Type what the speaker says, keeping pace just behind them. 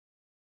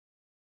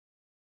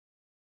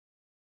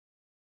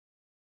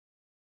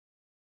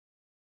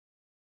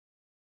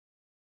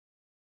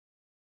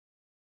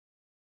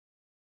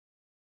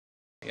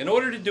In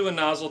order to do a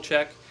nozzle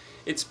check,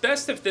 it's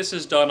best if this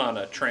is done on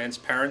a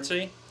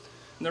transparency.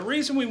 And the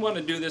reason we want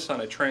to do this on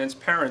a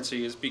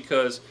transparency is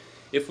because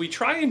if we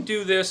try and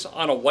do this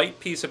on a white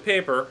piece of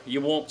paper,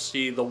 you won't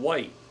see the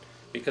white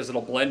because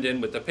it'll blend in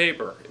with the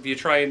paper. If you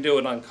try and do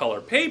it on color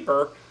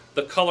paper,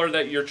 the color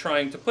that you're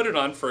trying to put it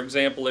on, for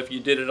example, if you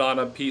did it on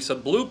a piece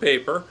of blue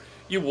paper,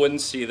 you wouldn't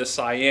see the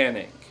cyan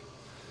ink.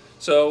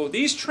 So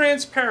these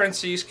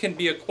transparencies can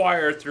be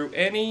acquired through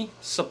any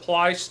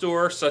supply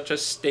store such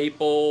as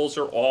Staples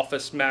or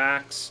Office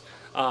Max,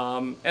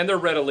 and they're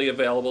readily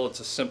available.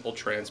 It's a simple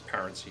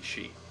transparency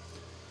sheet.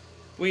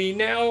 We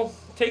now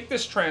take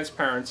this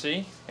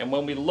transparency, and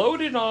when we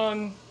load it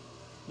on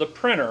the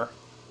printer,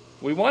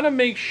 we want to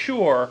make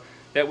sure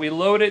that we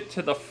load it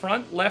to the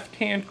front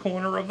left-hand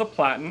corner of the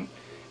platen,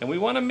 and we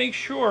want to make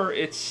sure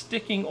it's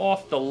sticking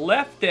off the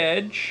left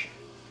edge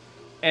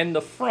and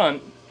the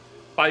front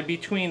by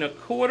between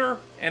 1/4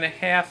 and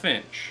 1/2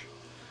 inch.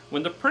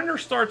 When the printer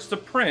starts to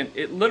print,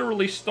 it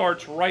literally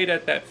starts right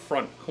at that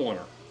front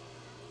corner.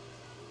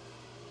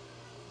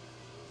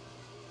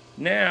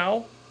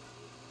 Now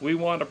we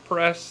want to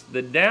press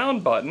the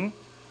down button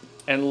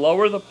and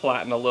lower the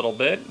platen a little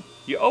bit.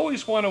 You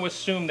always want to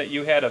assume that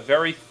you had a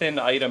very thin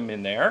item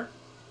in there.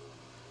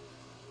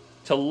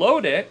 To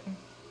load it,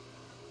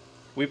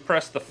 we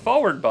press the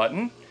forward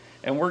button,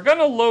 and we're going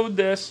to load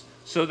this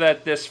so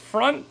that this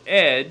front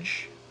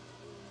edge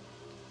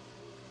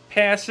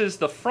passes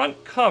the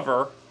front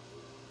cover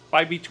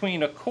by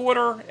between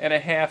 1/4 and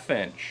 1/2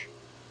 inch.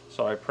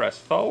 So I press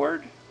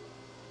forward,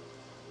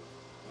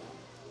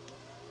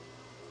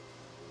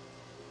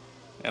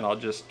 and I'll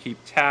just keep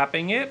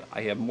tapping it.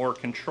 I have more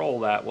control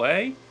that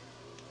way.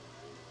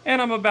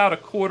 And I'm about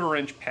 1/4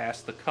 inch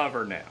past the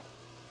cover now.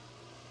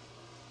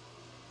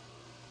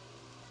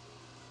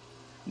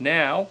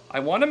 Now,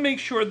 I want to make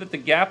sure that the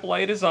gap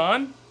light is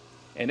on,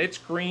 and it's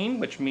green,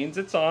 which means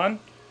it's on.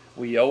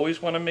 We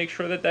always want to make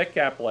sure that that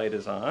gap light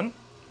is on.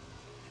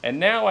 And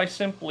now I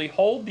simply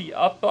hold the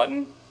up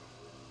button,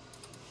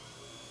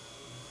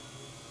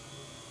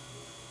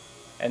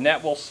 and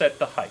that will set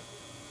the height.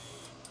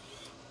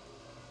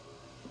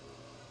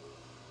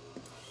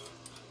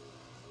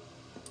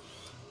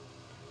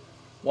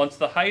 Once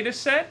the height is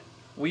set,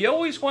 we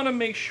always want to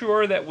make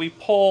sure that we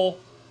pull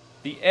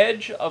the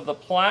edge of the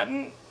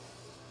platen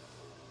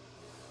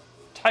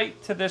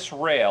tight to this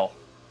rail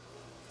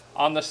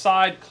on the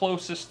side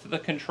closest to the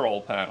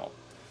control panel.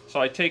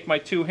 So I take my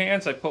two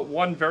hands, I put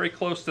one very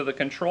close to the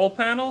control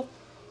panel,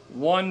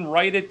 one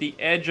right at the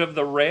edge of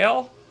the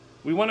rail.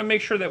 We want to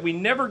make sure that we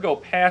never go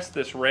past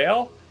this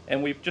rail,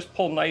 and we just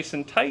pull nice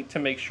and tight to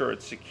make sure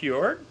it's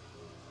secured.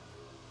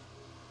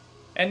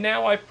 And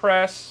now I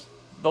press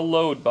the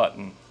load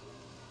button,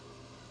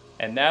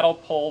 and that'll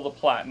pull the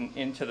platen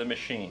into the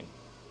machine.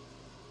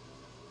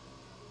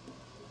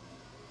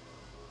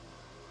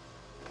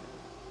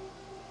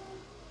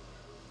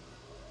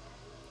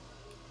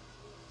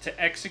 To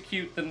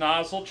execute the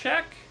nozzle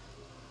check,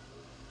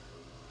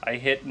 I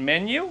hit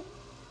menu,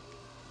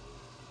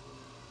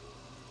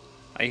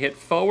 I hit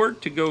forward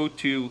to go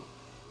to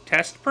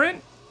test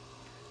print,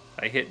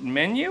 I hit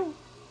menu,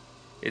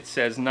 it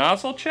says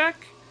nozzle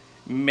check,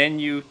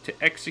 menu to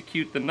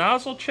execute the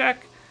nozzle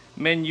check,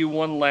 menu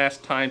one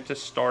last time to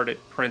start it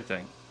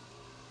printing.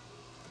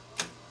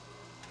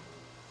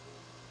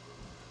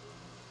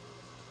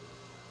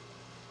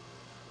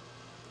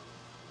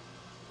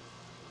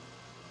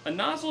 A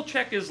nozzle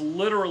check is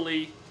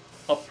literally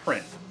a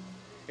print.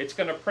 It's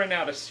going to print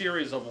out a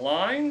series of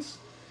lines,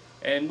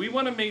 and we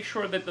want to make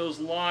sure that those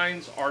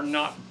lines are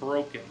not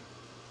broken.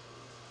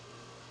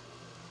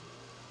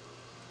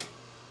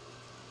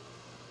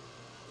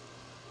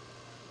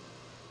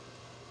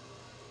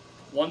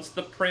 Once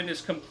the print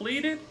is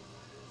completed,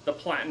 the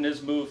platen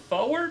is moved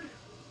forward,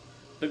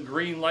 the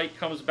green light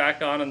comes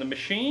back on in the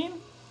machine.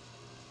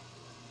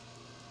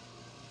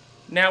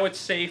 Now it's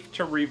safe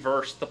to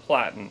reverse the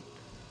platen.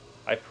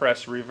 I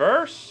press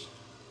reverse,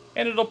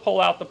 and it'll pull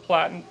out the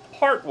platen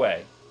part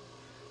way.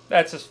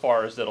 That's as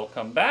far as it'll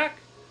come back.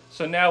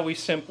 So now we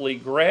simply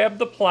grab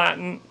the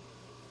platen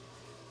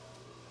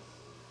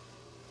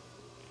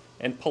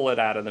and pull it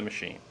out of the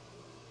machine.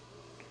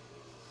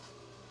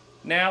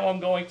 Now I'm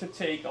going to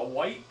take a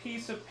white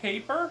piece of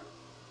paper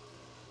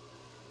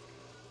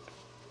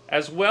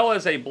as well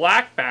as a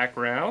black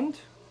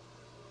background,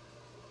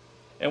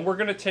 and we're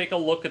going to take a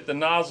look at the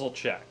nozzle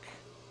check.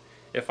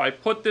 If I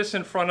put this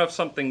in front of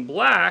something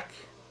black,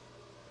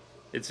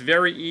 it's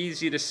very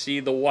easy to see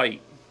the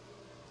white.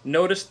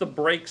 Notice the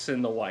breaks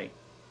in the white.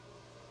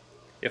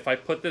 If I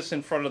put this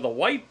in front of the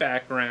white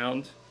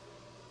background,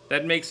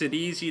 that makes it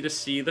easy to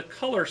see the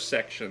color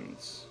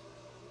sections.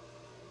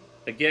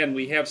 Again,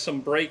 we have some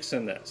breaks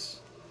in this.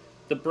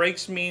 The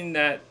breaks mean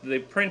that the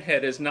print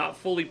head is not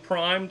fully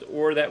primed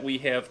or that we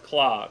have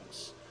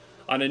clogs.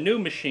 On a new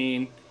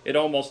machine, it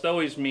almost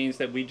always means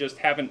that we just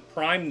haven't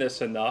primed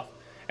this enough,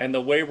 and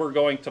the way we're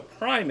going to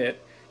prime it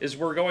is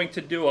we're going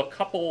to do a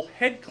couple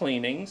head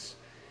cleanings,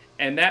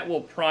 and that will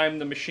prime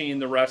the machine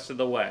the rest of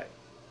the way.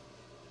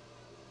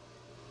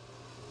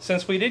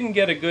 Since we didn't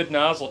get a good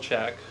nozzle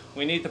check,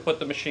 we need to put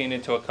the machine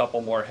into a couple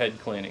more head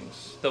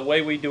cleanings. The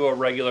way we do a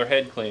regular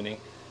head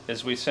cleaning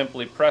is we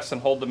simply press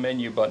and hold the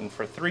menu button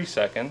for 3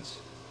 seconds.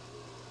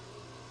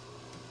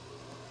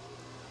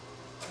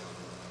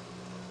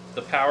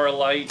 The power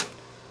light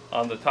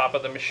on the top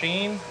of the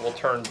machine will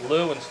turn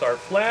blue and start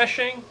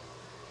flashing,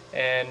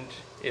 and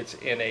it's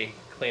in a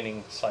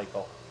cleaning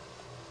cycle.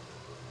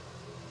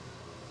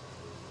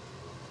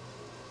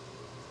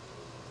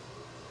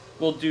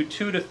 We'll do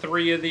 2 to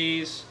 3 of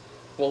these.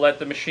 We'll let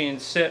the machine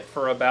sit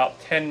for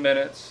about 10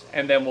 minutes,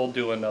 and then we'll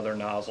do another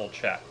nozzle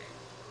check.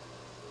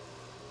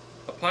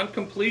 Upon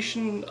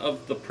completion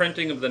of the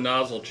printing of the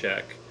nozzle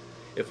check,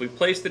 if we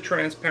place the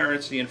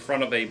transparency in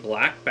front of a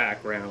black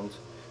background,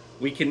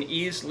 we can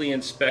easily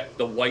inspect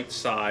the white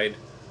side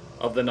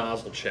of the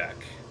nozzle check.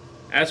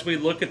 As we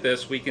look at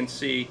this, we can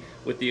see,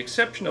 with the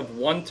exception of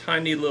one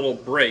tiny little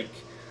break,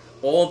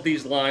 all of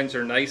these lines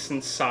are nice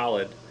and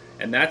solid,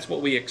 and that's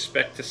what we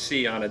expect to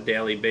see on a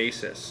daily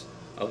basis.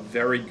 A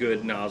very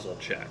good nozzle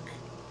check.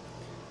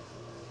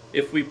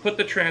 If we put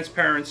the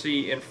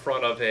transparency in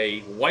front of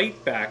a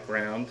white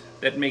background,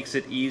 that makes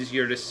it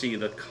easier to see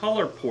the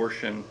color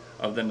portion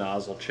of the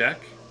nozzle check.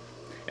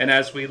 And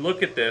as we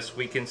look at this,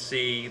 we can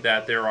see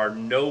that there are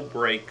no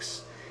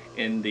breaks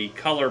in the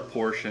color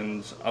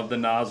portions of the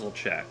nozzle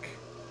check.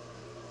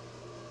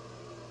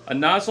 A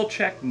nozzle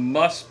check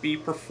must be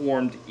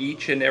performed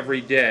each and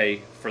every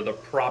day for the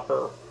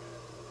proper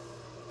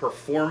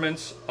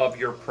performance of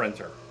your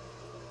printer.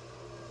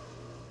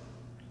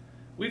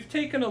 We've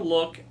taken a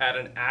look at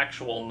an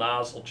actual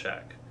nozzle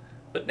check,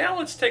 but now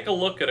let's take a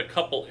look at a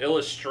couple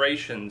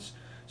illustrations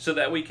so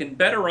that we can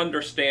better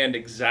understand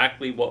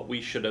exactly what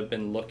we should have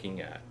been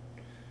looking at.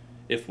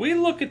 If we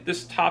look at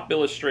this top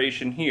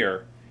illustration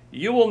here,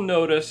 you will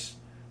notice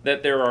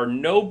that there are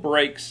no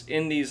breaks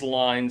in these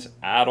lines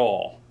at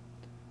all.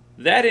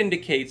 That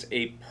indicates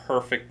a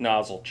perfect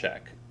nozzle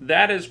check.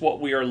 That is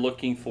what we are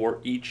looking for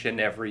each and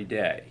every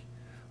day.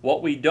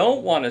 What we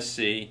don't want to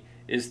see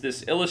is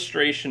this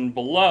illustration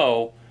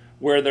below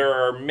where there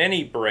are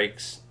many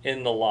breaks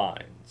in the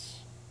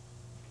lines.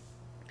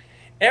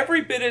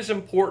 Every bit as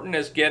important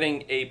as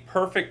getting a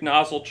perfect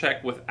nozzle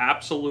check with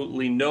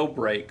absolutely no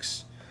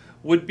breaks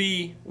would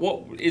be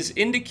what is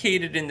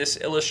indicated in this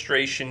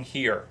illustration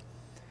here.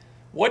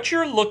 What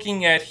you're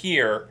looking at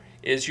here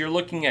is you're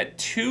looking at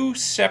 2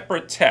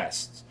 separate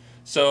tests.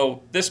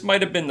 So this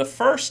might have been the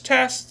first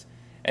test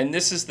and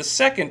this is the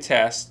second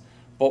test,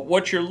 but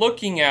what you're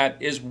looking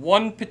at is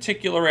one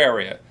particular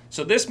area.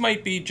 So this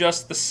might be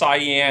just the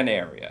cyan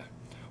area,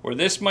 or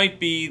this might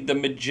be the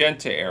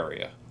magenta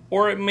area,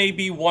 or it may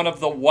be one of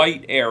the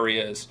white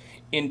areas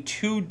in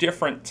 2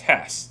 different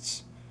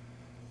tests.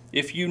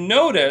 If you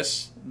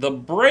notice, the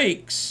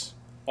breaks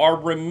are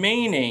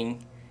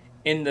remaining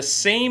in the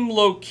same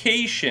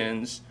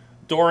locations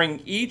during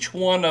each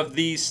one of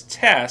these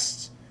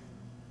tests,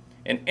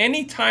 and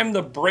anytime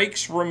the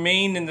breaks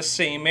remain in the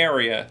same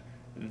area,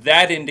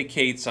 that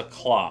indicates a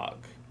clog.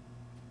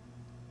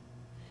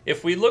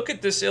 If we look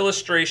at this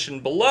illustration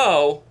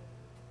below,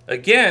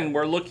 again,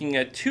 we're looking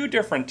at 2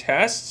 different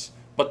tests,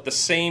 but the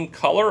same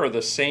color or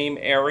the same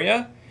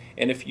area.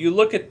 And if you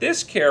look at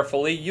this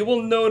carefully, you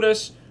will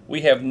notice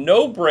we have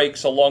no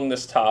breaks along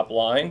this top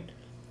line.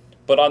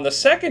 But on the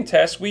second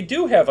test, we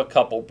do have a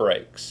couple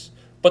breaks.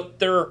 But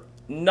they're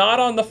not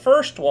on the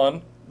first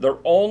one, they're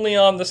only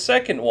on the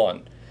second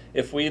one.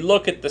 If we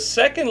look at the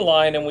second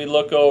line and we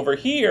look over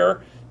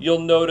here, you'll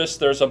notice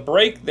there's a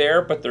break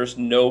there, but there's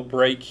no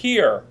break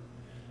here.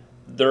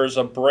 There's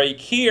a break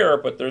here,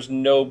 but there's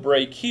no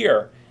break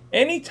here.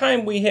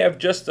 Anytime we have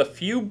just a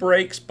few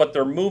breaks, but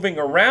they're moving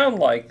around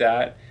like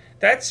that,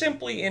 that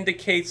simply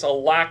indicates a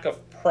lack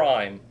of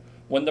prime.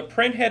 When the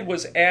printhead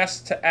was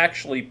asked to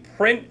actually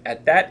print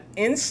at that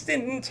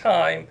instant in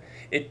time,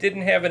 it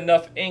didn't have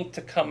enough ink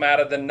to come out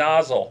of the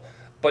nozzle.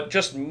 But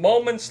just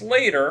moments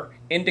later,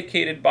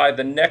 indicated by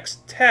the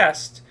next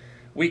test,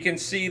 we can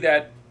see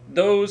that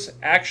those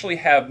actually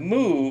have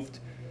moved,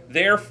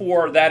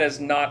 therefore that is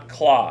not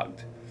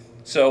clogged.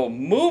 So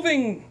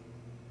moving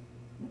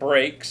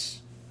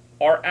breaks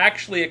are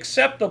actually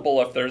acceptable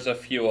if there's a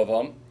few of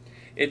them.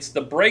 It's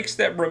the breaks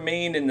that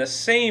remain in the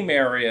same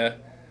area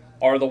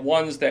are the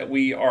ones that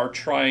we are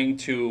trying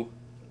to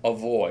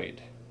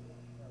avoid.